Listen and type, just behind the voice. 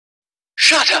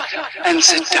Shut up and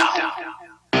sit down.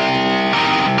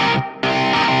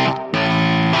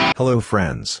 Hello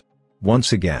friends.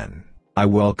 Once again, I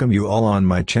welcome you all on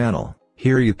my channel.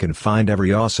 Here you can find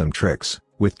every awesome tricks,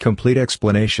 with complete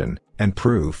explanation, and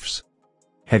proofs.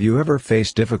 Have you ever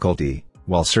faced difficulty,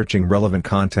 while searching relevant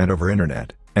content over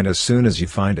internet, and as soon as you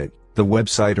find it, the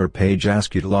website or page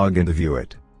asks you to log in to view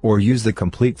it, or use the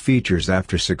complete features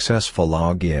after successful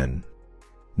login?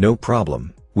 No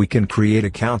problem, we can create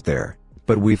account there,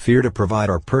 but we fear to provide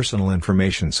our personal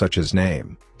information such as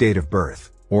name, date of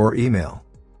birth, or email.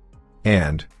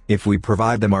 And, if we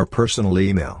provide them our personal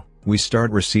email, we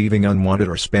start receiving unwanted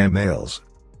or spam mails.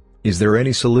 Is there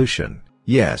any solution?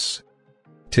 Yes.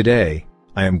 Today,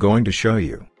 I am going to show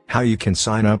you how you can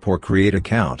sign up or create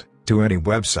account to any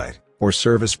website or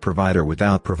service provider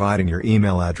without providing your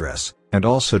email address, and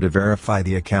also to verify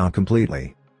the account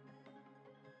completely.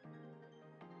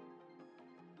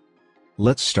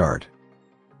 Let's start.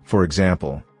 For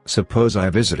example, suppose I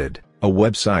visited a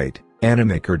website,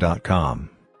 animaker.com.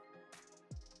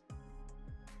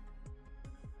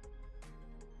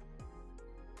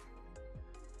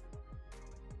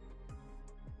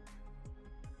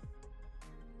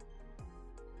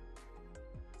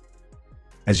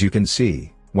 As you can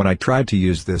see, when I tried to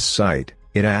use this site,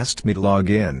 it asked me to log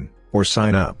in, or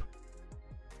sign up.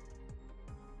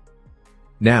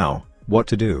 Now, what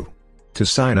to do? To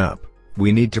sign up,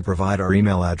 we need to provide our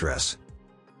email address.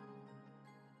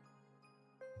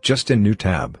 Just in New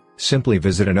tab, simply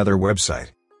visit another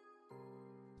website.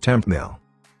 Temp mail.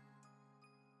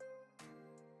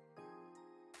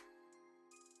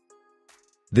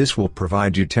 This will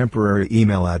provide you temporary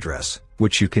email address,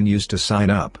 which you can use to sign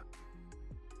up.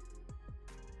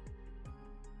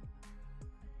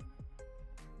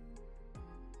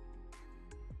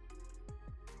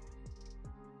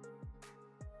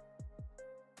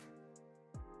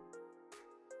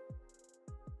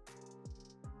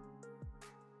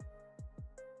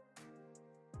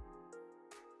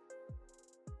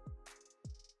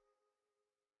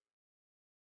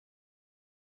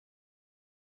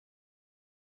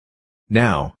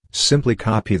 Now, simply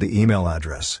copy the email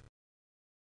address.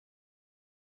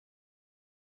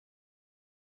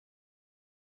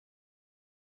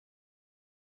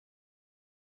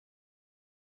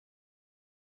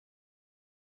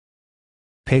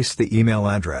 Paste the email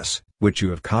address, which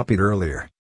you have copied earlier,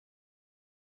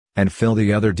 and fill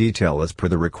the other detail as per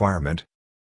the requirement.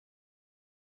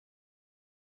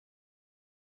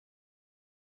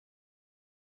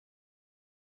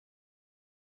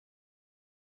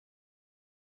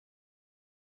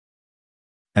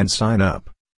 And sign up.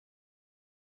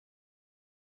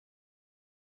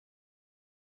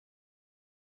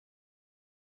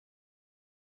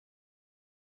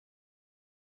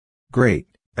 Great,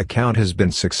 account has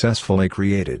been successfully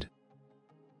created.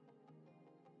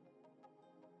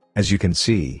 As you can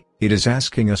see, it is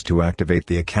asking us to activate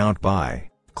the account by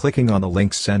clicking on the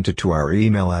link sent to our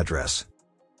email address.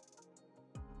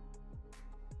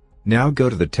 Now go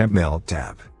to the Temp Mail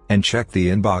tab, and check the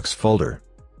inbox folder.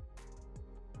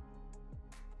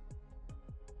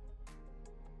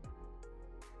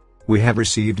 We have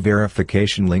received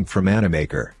verification link from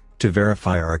Animaker to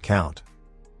verify our account.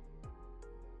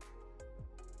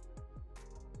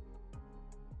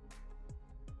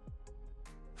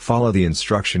 Follow the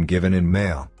instruction given in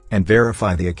mail, and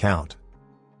verify the account.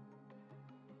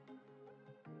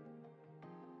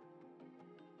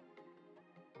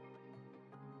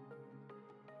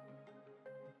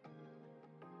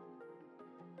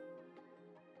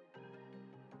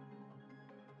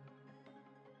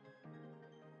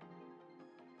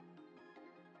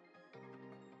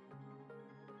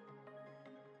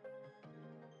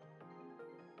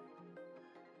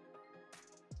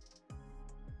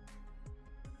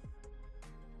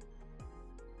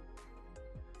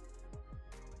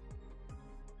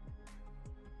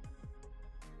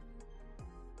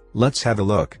 Let's have a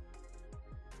look.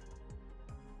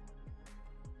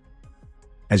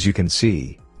 As you can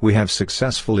see, we have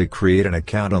successfully created an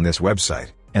account on this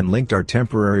website, and linked our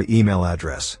temporary email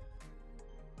address.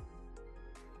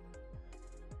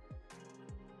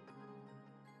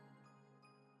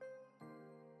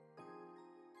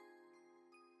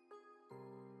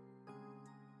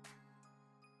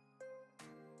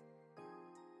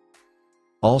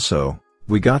 Also,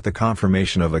 we got the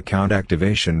confirmation of account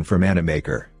activation from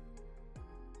Animaker.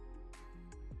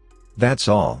 That's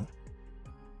all.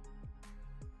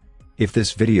 If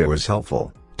this video is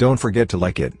helpful, don't forget to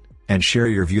like it, and share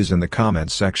your views in the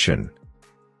comments section.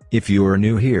 If you are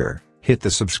new here, hit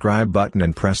the subscribe button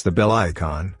and press the bell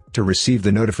icon to receive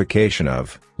the notification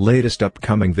of latest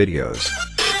upcoming videos.